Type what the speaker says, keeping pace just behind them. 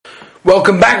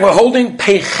Welcome back. We're holding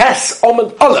Peiches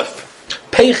Omid Aleph.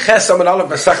 Peiches Omid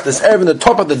Aleph Masechtas Eiruvin, the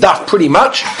top of the daf, pretty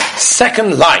much.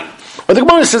 Second line. But the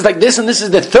Gemara says like this, and this is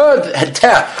the third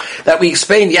heter that we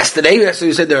explained yesterday. Yesterday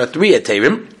we said there are three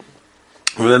heterim.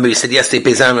 Remember, we said yesterday,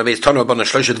 Pezam, Rabbeis Tano, Abana,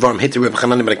 Shloshet Dvarim, Hitter, Reb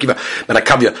Chanan, Ben Akiva, Ben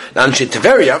Akavya, Anshe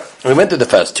Teveria. We went through the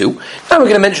first two. Now we're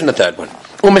going to mention the third one.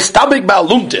 Umistabik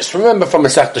Ba'aluntis. Remember from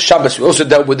Masechta Shabbos, we also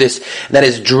dealt with this, and that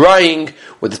is drying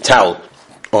with the towel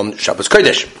on Shabbos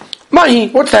Kodesh. Mahi,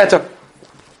 what's that?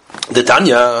 The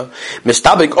Tanya,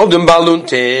 Mistabik Odum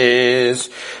Baluntis.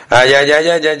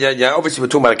 Obviously, we're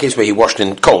talking about a case where he washed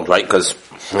in cold, right? Because,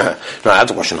 I have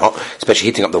to wash in hot, especially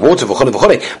heating up the water.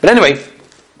 But anyway,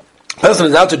 person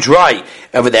is out to dry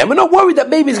over there. We're not worried that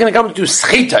maybe he's going to come to do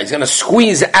schita. He's going to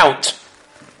squeeze out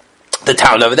the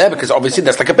towel over there, because obviously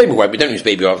that's like a baby wipe. We don't use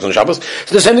baby wipes on Shabbos.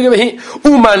 So the same thing over here.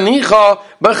 Umanicha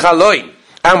b'chaloin.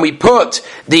 And we put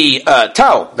the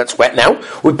towel that's wet now,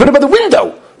 we put it by the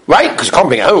window, right? Because you can't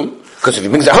bring it home. Because if he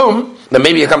brings it home, then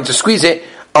maybe he'll come to squeeze it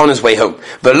on his way home.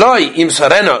 And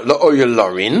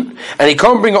he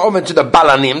can't bring it over to the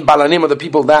balanim. Balanim are the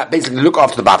people that basically look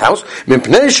after the bathhouse. They are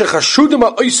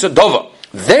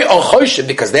choshesh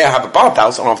because they have a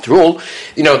bathhouse, and after all,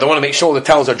 they want to make sure the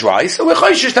towels are dry. So we're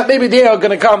choshesh that maybe they are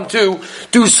going to come to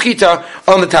do schita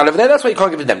on the towel over there. That's why you can't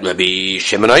give it them.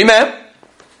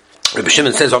 Rabbi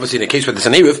Shimon says, obviously, in a case where there's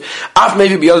an Eruv, af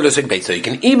maybe beyond the beit, so you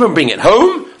can even bring it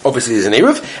home. Obviously, there's an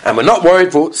Eruv, and we're not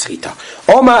worried for schita.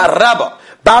 Oma Rabba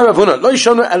Baravuna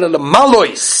Loishonu Elal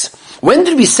Malois. When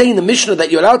did we say in the Mishnah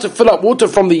that you're allowed to fill up water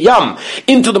from the yam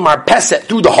into the marpeset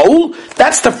through the hole?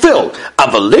 That's to fill.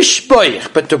 Avalish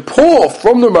boich, but to pour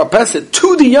from the marpeset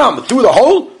to the yam through the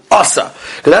hole, asa.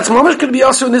 Because that's mamash going to be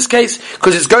asa in this case,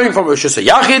 because it's going from Rosh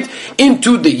Hashanah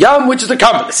into the yam, which is the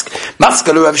kabbalist.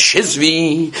 Maskalu of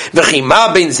shizvi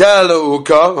v'chima ben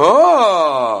zeluka.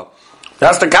 Oh,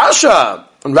 that's the kasha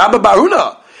and Rabbi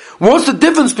Baruna. What's the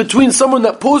difference between someone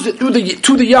that pours it to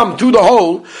the yam, through the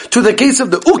hole, to the case of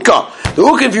the uka? The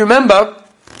uka, if you remember,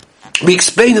 we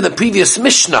explained in the previous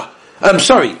Mishnah. I'm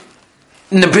sorry,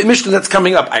 in the Mishnah that's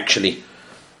coming up, actually.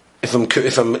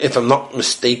 If I'm not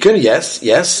mistaken, yes,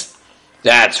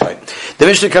 that's right. The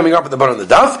Mishnah coming up at the bottom of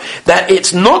the daf, that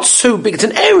it's not so big. It's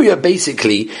an area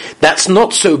basically that's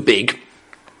not so big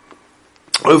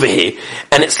over here,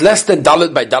 and it's less than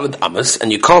daled by daled amas,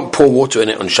 and you can't pour water in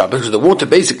it on Shabbos, because the water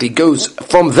basically goes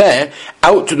from there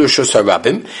out to the Rosh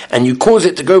Hashanah, and you cause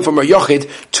it to go from a yochid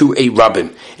to a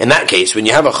rabbim. In that case, when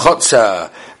you have a chotza,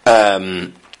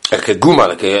 like a guma,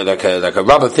 like a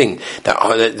rubber thing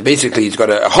that basically it's got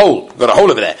a hole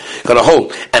over there,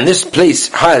 and this place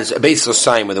has a basis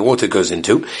sign where the water goes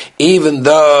into, even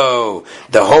though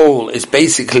the hole is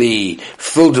basically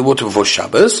filled with water before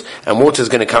Shabbos, and water is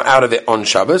going to come out of it on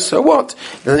Shabbos. So what?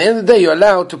 At the end of the day, you're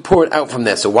allowed to pour it out from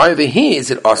there. So why over here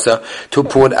is it asa to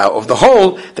pour it out of the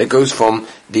hole that goes from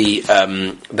the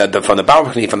from the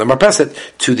balcony, from the marpeset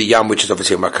to the yam, which is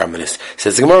obviously a makarmenis.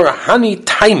 Says the Gemara, hani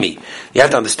taimi. You have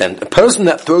to understand, a person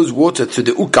that throws water to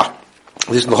the uka,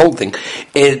 this is the whole thing,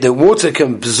 the water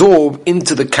can absorb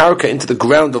into the karka, into the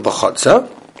ground of the chotza,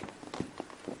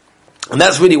 and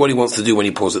that's really what he wants to do when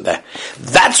he pours it there.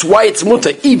 That's why it's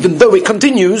mutter, even though it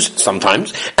continues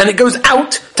sometimes, and it goes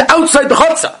out to outside the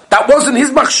chotza. That wasn't his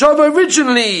machshava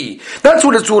originally. That's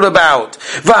what it's all about.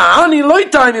 Va'ani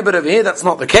loitaymi, but over here that's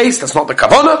not the case, that's not the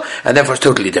kavanah, and therefore it's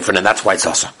totally different, and that's why it's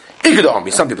asa.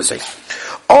 Some people say.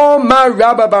 Don't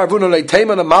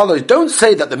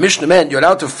say that the Mishnah meant you're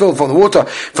allowed to fill from the water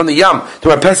from the yam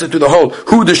to a pesach to the hole.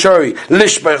 Who the shari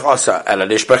lishbech asa ela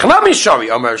lishbech nami shari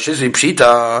Omer shizi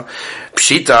pshita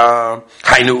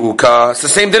hainu uka. It's the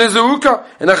same thing as the uka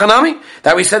in the chanami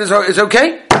that we said is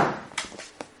okay.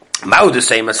 Mao the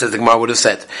same as the Gemara would have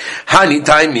said. Hani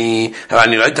taimi.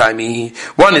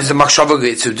 One is the machshava,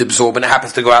 it's to absorb and it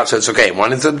happens to go out, so it's okay.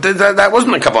 One is that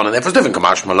wasn't a kavanah, therefore it's different.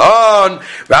 Kamash malon.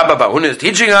 Rabbi Bahuna is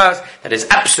teaching us that it's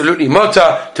absolutely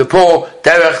mutter to pour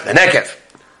derech the nekev.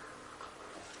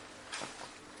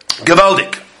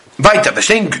 Gewaldik. Weiter.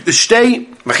 V'chein shtei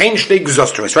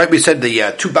gzostros. Right? We said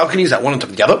the two balconies that one on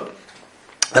top of the other.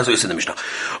 That's what we said in the Mishnah.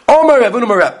 Omar Rav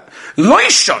Unumar.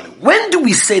 Loishon. When do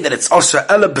we say that it's also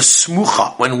ela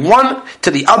besmucha? When one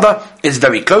to the other is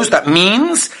very close, that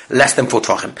means less than 4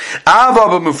 tvachim. Ava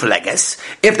b'mufleges.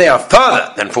 If they are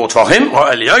further than 4 tvachim, or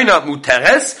elyoina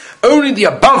muteres, only the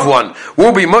above one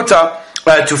will be mutter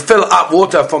to fill up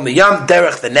water from the yam,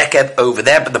 derech the nekeb over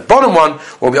there, but the bottom one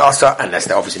will be asa, unless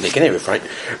they obviously make an eruv, right?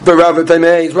 But Rav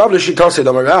Taimei, Rav L'Shitase,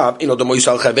 Damar Rav, the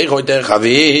Moisal Chavei derech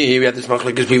Chavi, we had this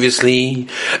machlokes previously.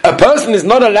 A person is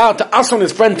not allowed to ask on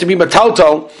his friend to be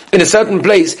mataltal in a certain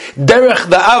place, derech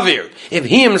the avir, if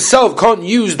he himself can't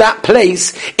use that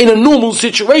place in a normal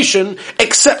situation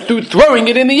except through throwing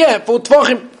it in the air for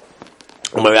tvachim.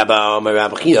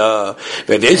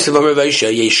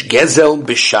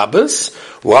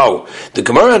 Wow, the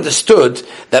Gemara understood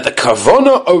that the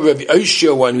kavana of Rav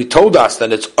Oshia, when we told us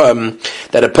that it's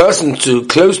that a person too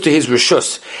close to his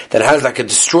rishus that has like a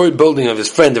destroyed building of his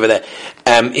friend over there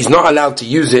is not allowed to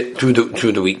use it through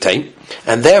the weekday,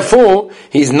 and therefore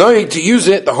he's not to use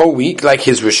it the whole week like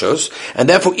his rishus, and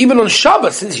therefore even on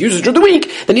Shabbos, since he uses it during the week,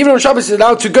 then even on Shabbos he's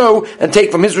allowed to go and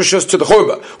take from his rishus to the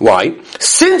chorba. Why?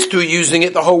 Since through using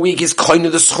it the whole week is kind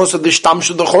of the schos of the shtamsh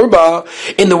of the chorba,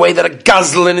 in the way that a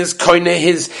gazlan is kind of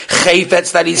his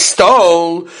chayfetz that he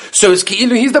stole, so it's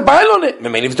ki'ilu he's the bail on it. I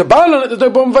mean, if it's the bail on it, there's no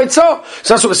problem vaytzah.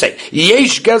 So that's what we say.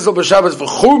 Yesh gezel b'Shabbos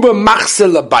v'churba machsel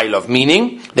la'bailov,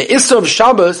 meaning the issa of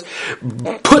Shabbos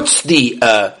puts the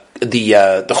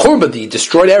churba, the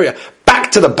destroyed area,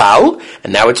 back to the Baal,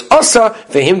 and now it's asa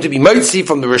for him to be motzi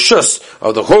from the rishus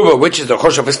of the churba, which is the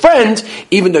chosh of his friend,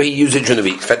 even though he used it during the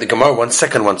week. In fact, the Gemara, one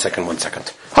second.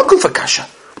 Hakul for kasha.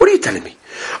 What are you telling me?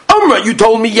 Amra, you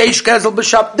told me yesh gazel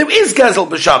b'Shabbos. There is gazel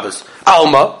b'Shabbos.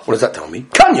 Alma, what does that tell me?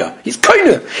 Kanya. He's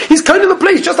kaina. He's kaina the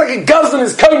place, just like a gazlan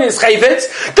is kaina is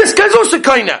chayvetz. This guy's also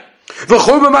kaina. But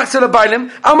then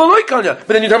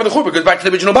you tell me the churba goes back to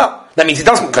the original Baal. That means he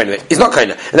doesn't kind of it. He's not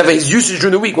kind of it. And therefore his usage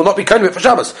during the week will not be kind of it for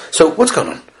Shabbos. So what's going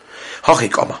on?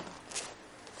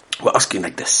 We're asking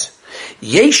like this.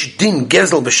 Yesh din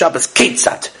gezel b'Shabbos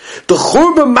ketzad. The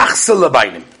churba machsel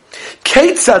l'baynim.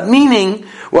 Ketzad meaning,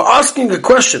 we're asking a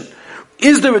question.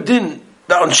 Is there a din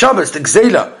that on Shabbos the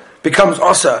gzela becomes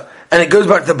asa and it goes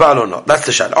back to the Baal or not? That's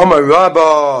the shad. Amar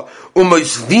Rabba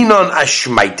u'moisvinon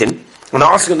ashmaitin. When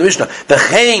I ask in the Mishnah, the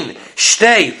chain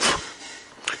stay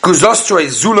kuzostroy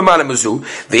zulaman muzu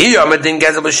v'iyam din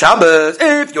gazel b'Shabbos.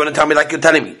 If you want to tell me like you're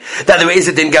telling me that there is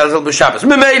a din gazel b'Shabbos,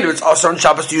 memelu it's also on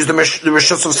Shabbos to use the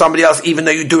rishus of somebody else, even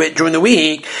though you do it during the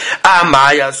week.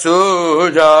 Amaya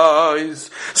sudais.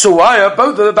 So why are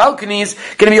both of the balconies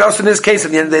going to be also in this case?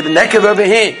 At the end of the day, the nekev over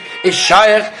here is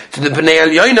shaykh to the bnei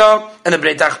elyoina and the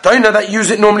bnei tachtoina that use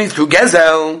it normally through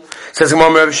gezel. Says the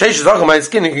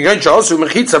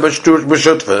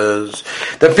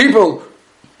people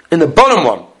in the bottom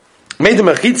one made the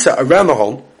mechitza around the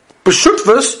hole,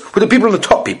 b'shutvas with the people in the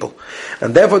top people,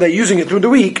 and therefore they're using it through the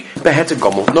week. Beheter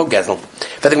gomel, no gezel.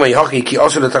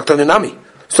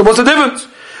 So what's the difference?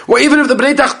 Well, even if the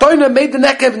bnei tachtoina made the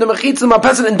nekev and the mechitza and the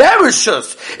person in their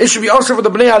rishus, it should be also for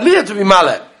the bnei aliyah to be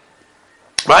maleh.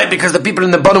 Right? Because the people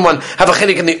in the bottom one have a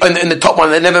chilik in the top one,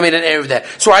 they never made an Eruv there.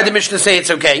 So why did the Mishnah say it's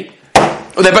okay?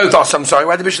 Oh, they're both awesome, I'm sorry.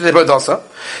 Why did the Mishnah say they're both awesome?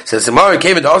 Says the Gemara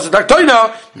came into also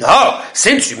Daktoina. No,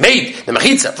 since you made the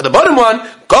mechitza for the bottom one,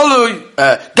 galui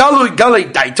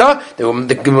daita, the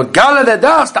gala the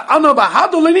das, the ano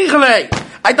bahadu lenichalei.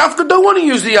 I don't want to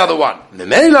use the other one. The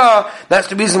Mela, that's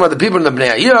the reason why the people in the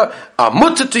Bnei Ayah are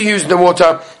mutter to use the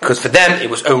water, because for them it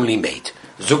was only made.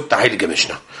 Zuk the Heilige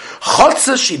Mishnah.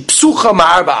 Chotza she psucha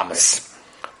ma'arba amas.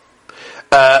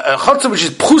 Chotza which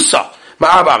is pchusa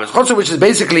ma'arba amas. Chotza which is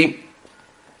basically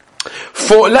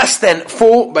for less than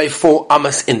 4 by 4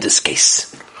 amas in this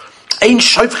case. Ein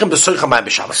shoyfchem b'soicha ma'ar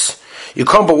b'Shabbos. You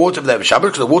can't put water there b'Shabbos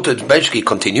because the water basically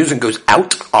continues and goes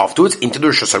out afterwards into the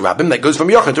Rosh Hashanah that goes from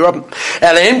Yochanan to Rabbim.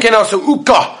 Elohim can also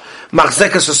uka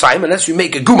machzeka sosayim unless you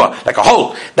make a guma, like a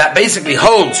hole, that basically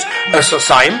holds a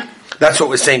sosayim. That's what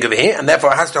we're saying over here, and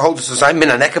therefore it has to hold the sosayim min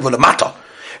hanekav u'lamata.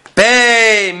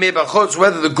 Bei mibachutz,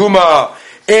 whether the guma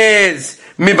is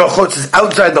mibachutz is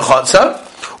outside the chotza,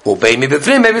 or bei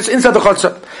mibafrim, maybe it's inside the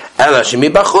chotza. Ela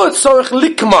shemibachutz sorech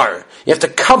likmar. You have to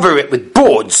cover it with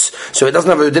boards, so it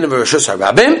doesn't have a din of a Rosh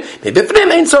Hashanah.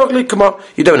 Mibafrim ain't sorech likmar.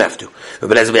 You don't have to.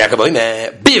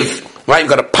 Biv. Right, you've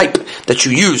got a pipe that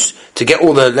you use to get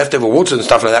all the leftover water and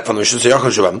stuff like that from the Rosh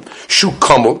Hashanah. Shu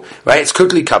kamu, right? It's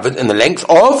quickly covered in the length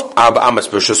of Arba Amas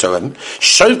Rosh Hashanah.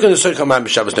 Shavkan Soicha Man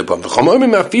b'Shabbos no problem.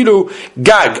 V'chomorim afilu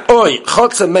gag oy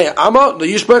chotza mei ama the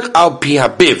yishbek al pi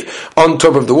habiv on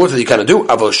top of the water that you cannot do.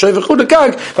 Avol shavchu the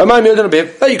gag v'mayim yodan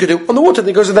habiv that you could do on the water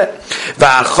that goes in there.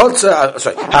 V'achotza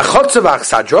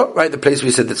v'achsadra, right? The place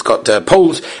we said it's got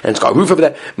poles and it's got a roof over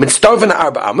there. Mitzdarven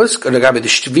Arba Amas l'gabe the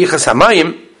shvichas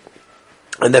hamayim.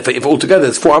 And therefore, if altogether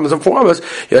there's 4 amas and 4 amas,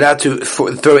 you're allowed to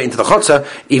throw it into the chotza,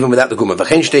 even without the guma.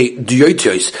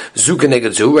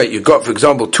 Right? You've got, for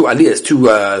example, 2 aliyahs, 2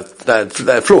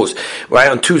 floors, right,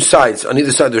 on 2 sides, on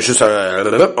either side of the rishus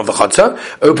of the chotza,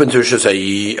 open to the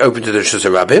rishus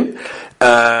rabbim.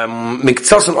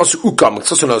 Miktsason also uka,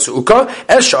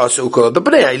 esha also uka. The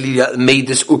bnei aliyah made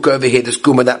this uka over here, this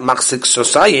guma that machzik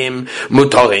sosayim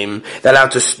mutarim. They're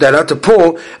allowed to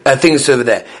pour things over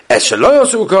there. Esha lo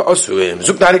also uka osuim.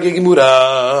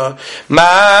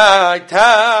 My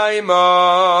time.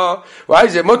 Why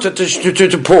is it mutter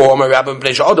to pour? My rabbi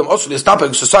pleasure Adam also the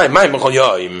stopping society my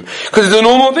because it's a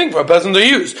normal thing for a person to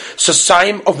use.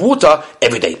 Society of water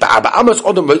every day. But Amos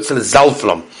Adam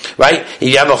zalflam. Right? If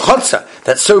you have a chotza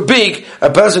that's so big, a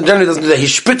person generally doesn't do that. He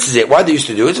spritzes it. Why they used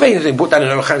to do it? It's very interesting. Put that in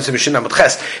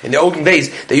the olden days,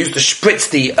 they used to spritz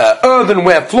the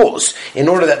earthenware floors in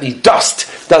order that the dust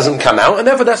doesn't come out, and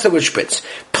therefore that's the word spritz.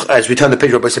 As we turn the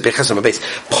page, if it's a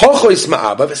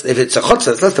chotza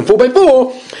that's less than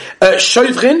 4x4,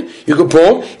 shoivrin, you can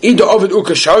pour either ovid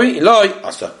ukashari ilai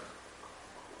asa.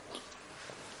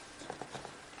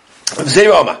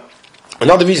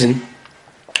 Another reason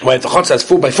why if the chotza has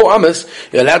 4x4 amas,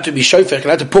 you're allowed to be shofech, you're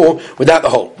allowed to pour without the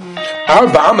hole.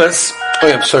 Arba amas. Oh,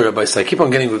 yeah, I'm sorry, Rabbi. I keep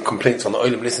on getting complaints on the oil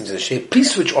listening to the share.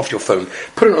 Please switch off your phone.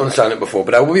 Put it on silent before.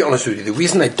 But I will be honest with you. The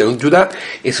reason I don't do that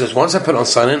is because once I put it on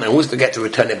silent, I always forget to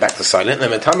return it back to silent. And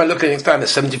by the time I look at it next time,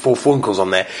 there's 74 phone calls on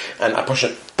there, and I push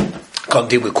it. Can't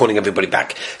deal with calling everybody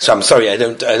back. So I'm sorry, I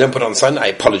don't put it on silent. I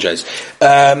apologize.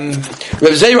 Rav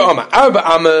Zera Amar, Arba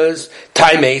Amas,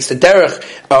 Taimes, the derech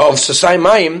of Sosai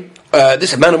Mayim.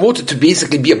 This amount of water to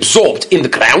basically be absorbed in the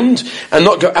ground and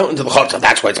not go out into the chotza.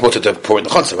 That's why it's water to pour in the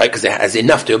chotza, right? Because it has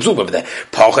enough to absorb over there.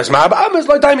 It's not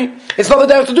the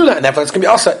derech to do that, and therefore it's going to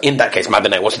be also in that case.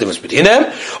 What's the difference between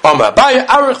them? Well,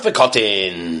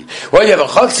 you have a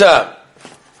chotza.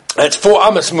 It's 4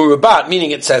 amas murubat,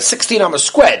 meaning it's 16 amas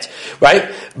squared,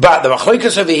 right? But the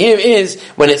machlokas over here is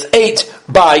when it's 8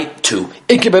 by 2.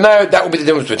 That will be the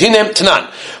difference between them.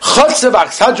 Tanan. Chotze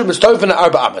v'achsadru mistofen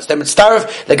arba amas. Then it's starv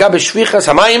legabe shvichas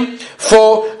hamayim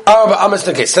for arba amas.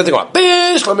 Okay, setting up.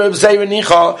 According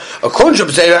to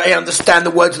B'Zeira, I understand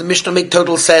the words of the Mishnah make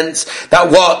total sense.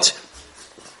 That what?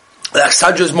 The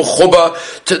Achsadra is mechuba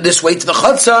to this way to the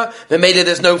Chotza. They made it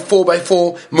there's no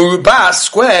 4x4 murubah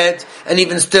squared, and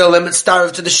even still them it's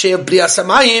starved to the share Brias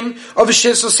Hamayim of a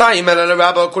share Sosayim. And a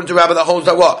rabbi, according to rabbi, that holds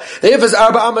that what? If his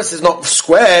Arba Amas is not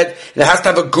squared, it has to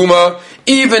have a guma.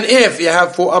 Even if you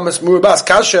have 4 Amas murubahs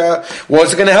kasha,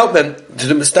 what's it going to help them? To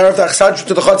the starve the Achsadra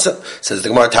to the Chotza. Says the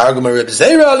Gemara Targum Reb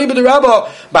Zera liba the rabbi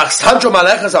B'Achsadra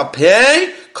malechas al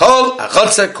pei kol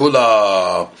achotza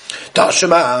kula.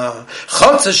 Tashema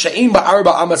chotza she'im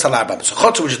ba'arba amas al arba. So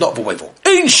chotza which is not 4x4.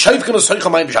 Ein shayf k'no soich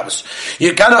hamayim b'Shabbos.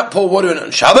 You cannot pour water in on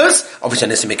Shabbos. Obviously,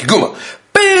 unless you make a guma.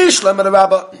 Bish lemon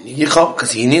rabba yicham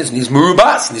because he needs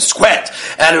murubas and he's squared.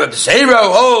 And Reb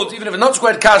Zera holds even if it's not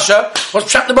squared kasha,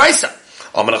 what's trapped the brisa?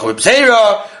 That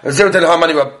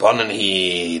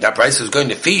price is going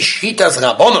to fish. Hitas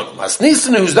Rabbanon.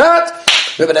 Masnissen, who's that?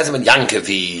 Rebbe Lezer ben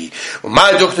Yankevi.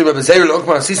 My doctor Rebbe Zera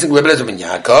Lokman Masnissen Rebbe Lezer ben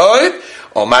Yaakov.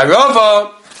 Or my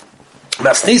Rava.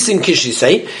 Masnissen Kishi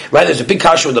say, right? There's a big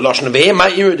kasha with the lashon over here. My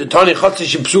ear the Tani Chotze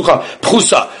Shibsucha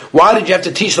Prusa. Why did you have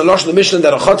to teach the lashon of the Mishnah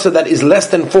that a chotze that is less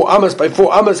than 4 amas by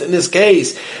 4 amas in this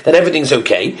case that everything's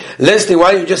okay? Leslie,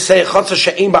 why don't you just say chotze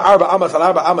she'im ba'arba amas al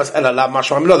arba amas and ala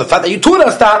mashma? The fact that you taught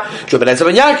us that, Rebbe Lezer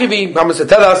ben Yaakov promised to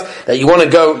tell us that you want to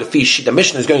go the fish. The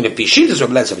Mishnah is going to fish. This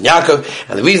Rebbe Lezer ben Yaakov,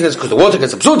 and the reason is because the water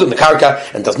gets absorbed in the karka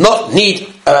and does not need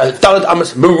daled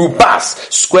amas murubas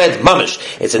squared mamish.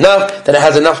 It's enough that it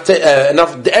has enough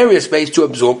the area space to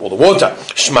absorb all the water.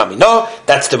 Shmami, no,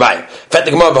 that's the right. Fact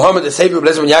the Gemara Bahamad the Savior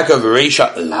Rebbe Lezer ben Yaakov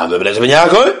Reisha La Rebbe Lezer ben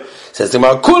Yaakov says the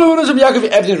Gemara Kula Rebbe Lezer ben Yaakov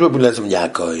everything's Rebbe Lezer ben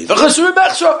Yaakov. The Chasur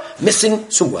Bechsha missing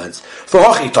some words for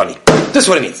Hochi Tani. This is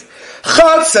what it means.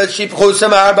 Chotza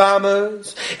shipchusam arba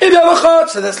amas. If you have a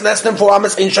chotza that's less than 4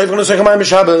 amas, in shayvkin or sechamayim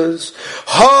b'Shabbos.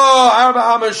 Ha arba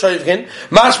amas shayvkin.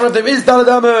 Mashma if there is daled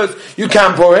amas, you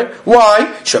can pour it. Why?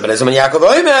 Rebbe Lezer ben Yaakov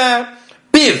oimer.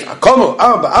 Biv akomu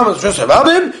arba amas just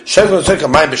abim shayvkin or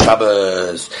sechamayim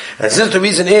b'Shabbos. And since the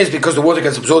reason is because the water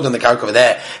gets absorbed in the karka over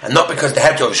there, and not because they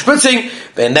had to have spritzing,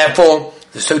 then therefore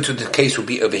so too the case will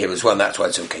be over here as well, and that's why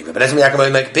it's okay. But as we have a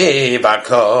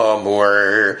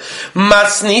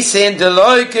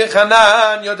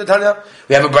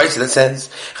brisa that says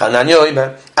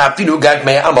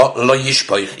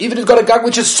even if it's got a gag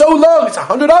which is so long, it's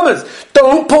 100 amas,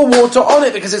 don't pour water on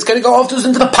it because it's going to go afterwards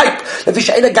into the pipe.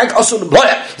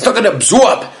 It's not going to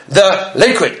absorb the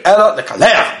liquid, the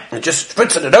kaleh. It just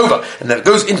spritzing it over, and then it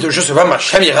goes into the Shus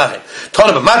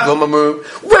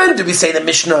When do we say in the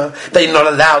Mishnah that you're not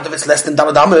allowed if it's less than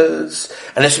daled amas,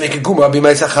 unless you make a guma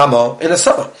in the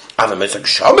summer?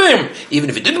 Even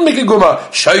if you didn't make a guma,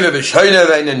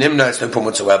 it's no problem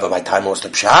whatsoever. My time was the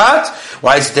pshat.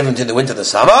 Why is it different in the winter and the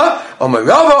summer?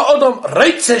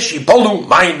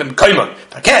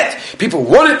 People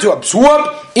wanted to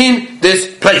absorb in this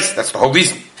place. That's the whole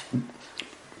reason.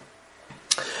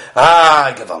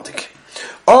 Gewaltig.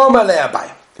 What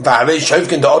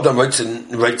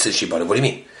do you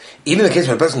mean? even in the case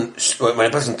when a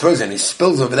person throws it and he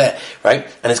spills over there, right?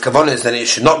 And his kavanah is that it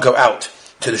should not go out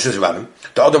to the Shuz Rabbim.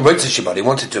 The Adam wrote to Shibad, he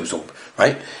wanted to absorb,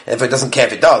 right? And if it doesn't care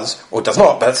if it does, or it does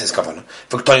not, but that's his kavanah.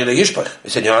 He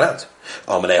said, you're not allowed.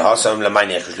 No.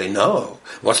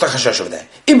 What's the chashash over there?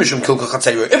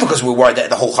 If because we're worried that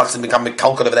the whole chutz has become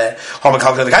kalkal over there,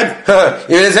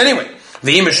 here it is anyway.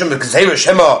 People are going to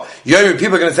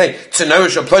say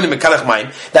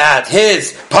that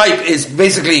his pipe is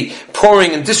basically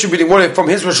pouring and distributing water from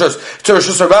his rishus to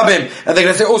Rishus Rabbim, and they're going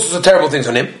to say all sorts of terrible things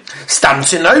on him.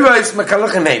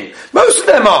 Most of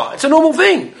them are. It's a normal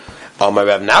thing.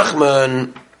 Rav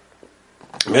Nachman.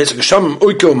 In other words,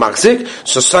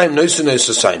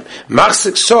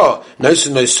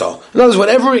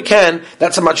 whatever it can,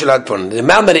 that's how much you're allowed to put on. The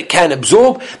amount that it can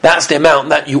absorb, that's the amount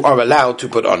that you are allowed to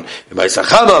put on. Sorry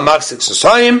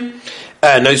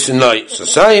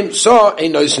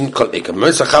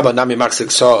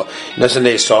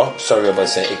about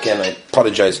saying again, I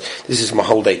apologize. This is my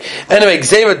whole day. Anyway, no,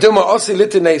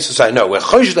 we're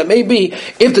chosh that maybe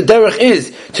if the derech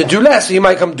is to do less, you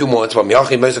might come do more. So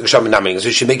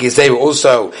you should make it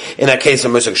also in that case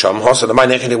of Moshe Gesham. What's the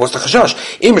chashash?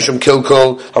 Imishum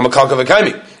kilkul hamakalka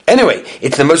v'kaimi. Anyway,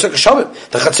 it's the Moshe Geshamim.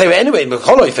 The Chatzera anyway,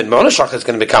 Mecholoif and Monashach is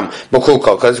going to become Mokul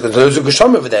because those are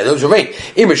Geshamim over there. Those are rain.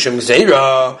 Imishim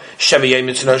Zeira, Shemiyah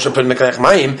Mitzvah Put Mekalech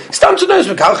Mayim. Stam to those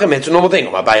Mekalchem. It's a normal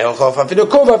thing.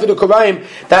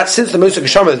 That since the Moshe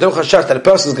Geshamim, there's no Chashash that a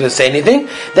person is going to say anything.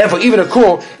 Therefore, even a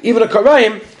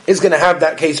Korayim is going to have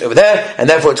that case over there, and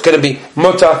therefore it's going to be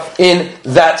Muta in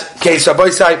that case. So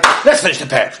both sides. Let's finish the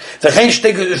pair.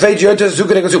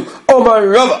 Oh my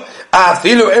Rava.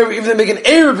 Even they make an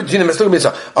Eiruvin between them, still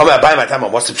mitzvah. By my time,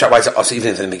 what's the pshat? Why is it also even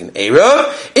if they make an Eiruvin?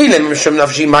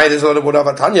 There's a lot of word of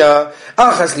Atanya.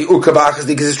 Achas li ukaba, achas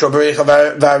li gizis strawberry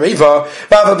v'areva,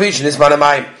 v'avabich, and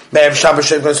manamai. You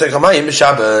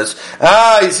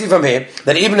see from here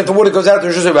that even if the water goes out to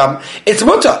Rishus Rabbim, it's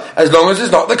mutter, as long as it's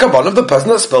not the kavan of the person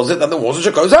that spills it, that the water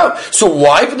just goes out. So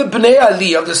why for the Bnei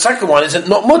Ali of the second one is it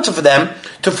not mutter for them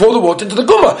to pour the water into the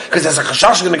guma? Because there's a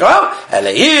chashash going to go out.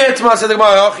 This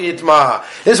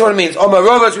is what it means. Oh my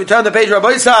Rovas, we turn the page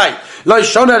Rabbi side.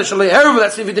 That's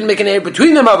if you didn't make an air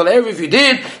between them. If you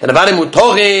did, then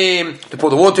to pour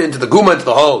the water into the guma, into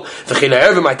the hole.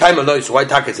 My time alone, so why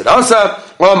take it asa?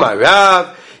 Oh my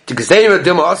Rav. The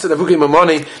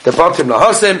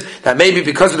that maybe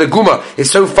because of the guma is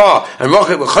so far and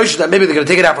rocket with chosh that maybe they're going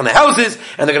to take it out from the houses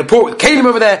and they're going to pour it with kalim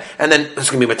over there and then it's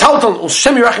going to be metalton all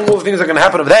shemirachim, all the things that are going to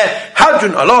happen over there.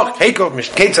 Hadrun alok heikov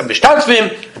mishketzam b'shtatzvim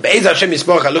be'ezah Hashem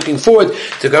yisborach are looking forward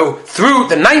to go through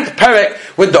the 9th perek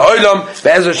with the olam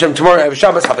be'ezah Hashem tomorrow. Have a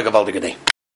Shabbos. Have a gavaldig day.